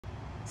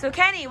So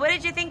Kenny, what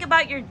did you think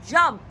about your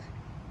jump?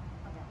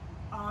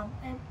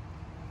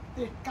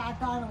 The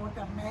skydiving was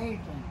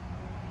amazing.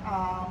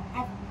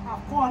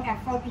 Of course,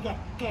 at first you get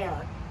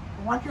scared.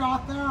 But once you're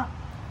out there,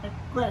 it's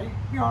great.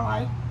 You're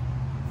like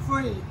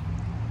free.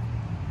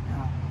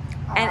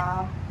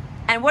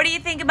 And what do you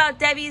think about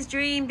Debbie's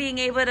dream being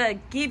able to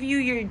give you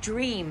your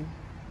dream?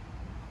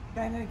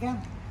 Then again.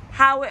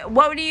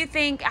 What do you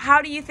think?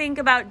 How do you think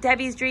about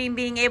Debbie's dream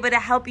being able to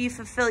help you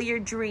fulfill your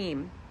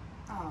dream?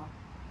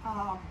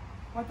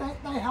 Well,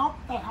 they help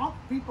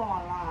people a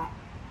lot.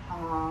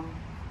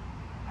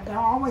 And they're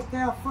always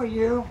there for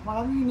you,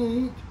 whatever you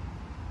need.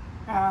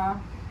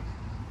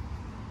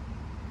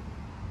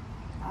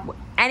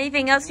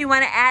 Anything else you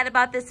want to add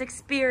about this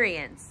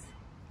experience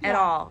at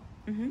all?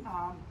 Mm-hmm.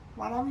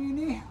 Whatever you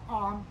need.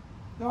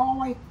 They're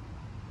always.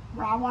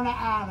 What I want to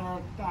add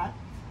is that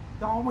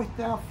they're always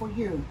there for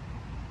you,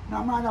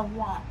 no matter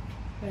what.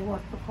 They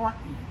will support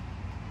you.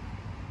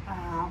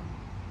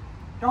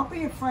 Don't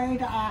be afraid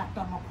to ask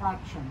them a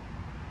question.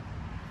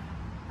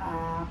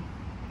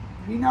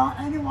 If you know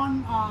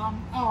anyone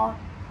or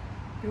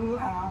to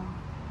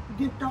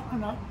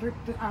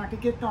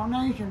get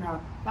donation,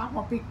 that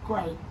would be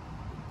great.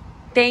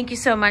 Thank you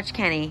so much,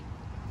 Kenny.